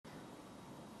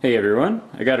Hey everyone,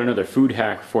 I got another food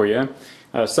hack for you.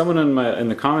 Someone in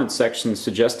the comments section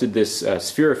suggested this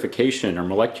spherification or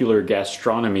molecular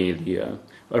gastronomy, the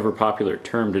ever popular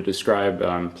term to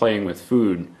describe playing with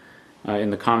food,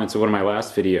 in the comments of one of my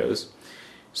last videos.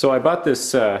 So I bought this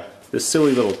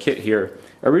silly little kit here.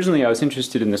 Originally I was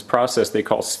interested in this process they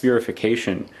call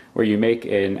spherification, where you make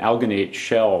an alginate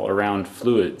shell around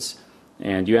fluids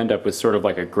and you end up with sort of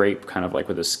like a grape, kind of like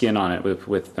with a skin on it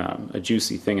with a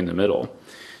juicy thing in the middle.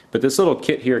 But this little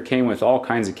kit here came with all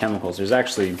kinds of chemicals. There's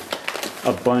actually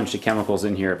a bunch of chemicals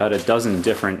in here, about a dozen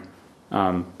different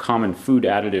common food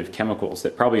additive chemicals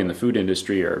that probably in the food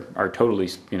industry are totally,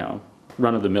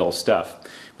 run-of-the-mill stuff.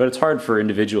 But it's hard for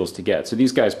individuals to get. So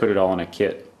these guys put it all in a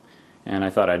kit, and I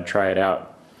thought I'd try it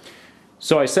out.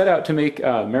 So I set out to make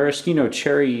maraschino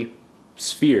cherry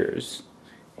spheres,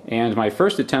 and my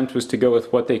first attempt was to go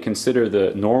with what they consider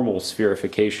the normal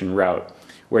spherification route,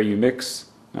 where you mix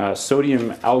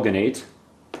sodium alginate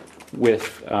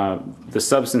with the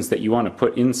substance that you want to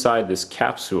put inside this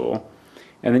capsule,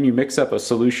 and then you mix up a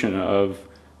solution of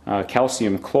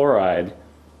calcium chloride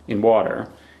in water,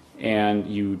 and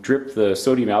you drip the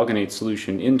sodium alginate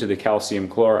solution into the calcium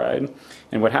chloride.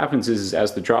 And what happens is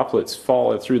as the droplets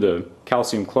fall through the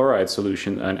calcium chloride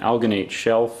solution, an alginate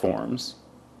shell forms.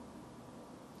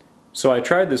 So I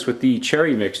tried this with the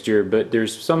cherry mixture, but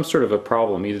there's some sort of a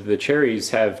problem. Either the cherries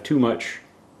have too much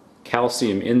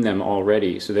calcium in them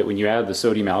already, so that when you add the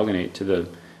sodium alginate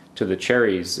to the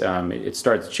cherries, it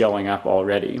starts gelling up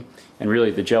already. And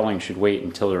really the gelling should wait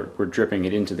until we're dripping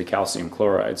it into the calcium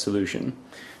chloride solution.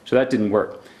 So that didn't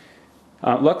work.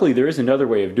 Luckily there is another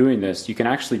way of doing this. You can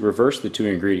actually reverse the two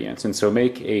ingredients, and so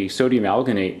make a sodium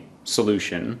alginate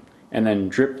solution and then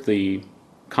drip the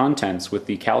contents with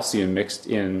the calcium mixed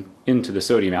into the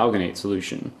sodium alginate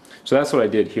solution. So that's what I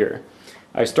did here.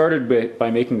 I started by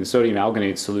making the sodium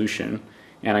alginate solution,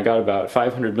 and I got about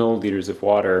 500 milliliters of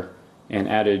water and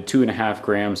added 2.5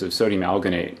 grams of sodium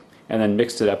alginate, and then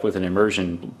mixed it up with an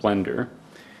immersion blender.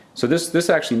 So this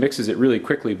actually mixes it really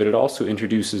quickly, but it also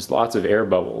introduces lots of air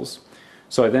bubbles.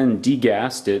 So I then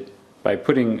degassed it by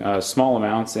putting small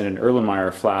amounts in an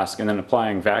Erlenmeyer flask and then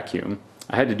applying vacuum.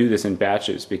 I had to do this in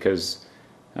batches because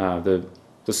the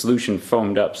solution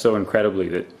foamed up so incredibly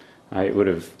that it would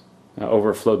have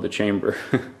overflowed the chamber.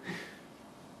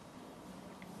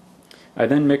 I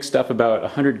then mixed up about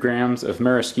 100 grams of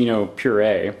maraschino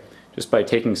puree just by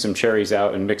taking some cherries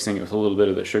out and mixing it with a little bit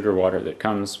of the sugar water that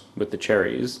comes with the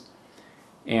cherries,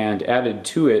 and added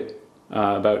to it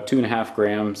about 2.5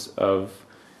 grams of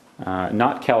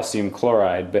not calcium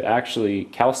chloride, but actually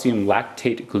calcium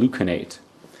lactate gluconate.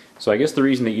 So I guess the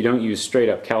reason that you don't use straight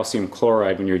up calcium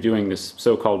chloride when you're doing this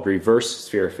so-called reverse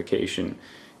spherification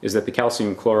is that the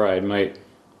calcium chloride might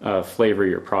flavor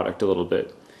your product a little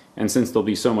bit. And since there'll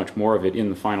be so much more of it in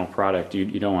the final product,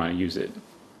 you don't want to use it.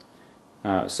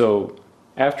 So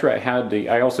after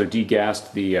I also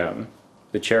degassed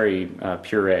the cherry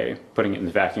puree, putting it in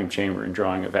the vacuum chamber and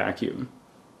drawing a vacuum.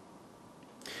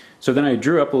 So then I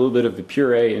drew up a little bit of the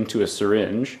puree into a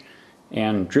syringe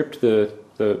and dripped the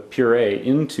puree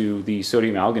into the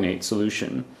sodium alginate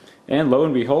solution. And lo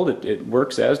and behold, it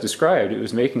works as described. It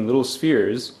was making little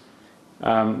spheres.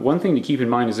 One thing to keep in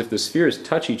mind is if the spheres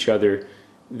touch each other,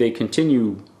 they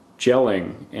continue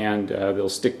gelling and they'll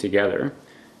stick together.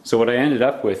 So what I ended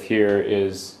up with here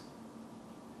is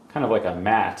kind of like a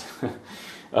mat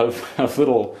of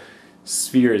little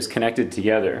spheres connected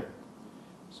together.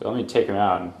 So let me take them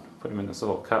out and put them in this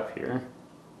little cup here.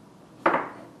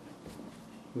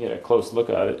 Get a close look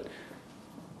at it.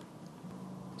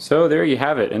 So there you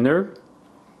have it, and they're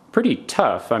pretty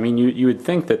tough. I mean, you would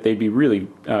think that they'd be really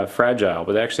fragile,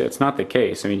 but actually that's not the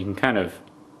case. I mean, you can kind of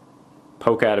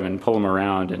poke at them and pull them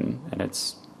around, and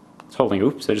it's holding.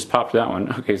 Oops, I just popped that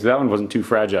one. Okay, so that one wasn't too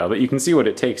fragile, but you can see what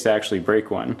it takes to actually break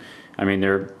one. I mean,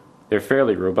 they're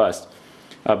fairly robust.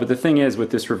 But the thing is, with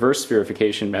this reverse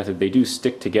spherification method, they do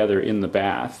stick together in the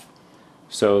bath.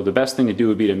 So the best thing to do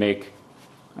would be to make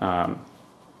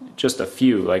just a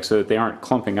few, so that they aren't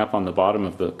clumping up on the bottom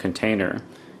of the container,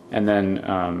 and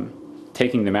then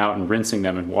taking them out and rinsing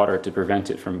them in water to prevent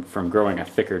it from growing a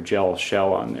thicker gel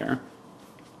shell on there.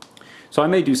 So I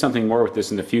may do something more with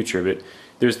this in the future, but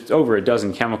there's over a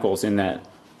dozen chemicals in the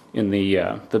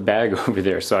bag over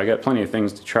there, so I got plenty of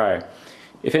things to try.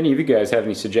 If any of you guys have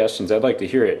any suggestions, I'd like to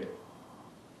hear it.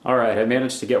 Alright, I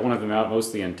managed to get one of them out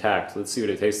mostly intact. Let's see what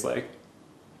it tastes like.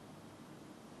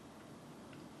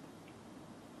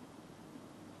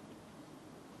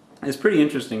 It's pretty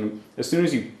interesting. As soon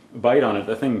as you bite on it,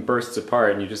 the thing bursts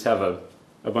apart and you just have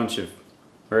a bunch of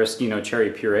maraschino cherry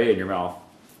puree in your mouth,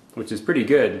 which is pretty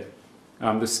good.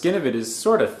 The skin of it is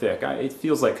sort of thick. It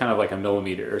feels like kind of like a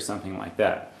millimeter or something like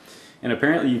that. And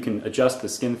apparently you can adjust the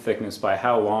skin thickness by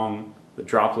how long the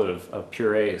droplet of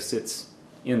puree sits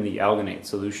in the alginate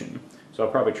solution. So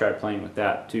I'll probably try playing with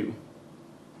that too.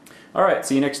 Alright,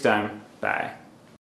 see you next time. Bye.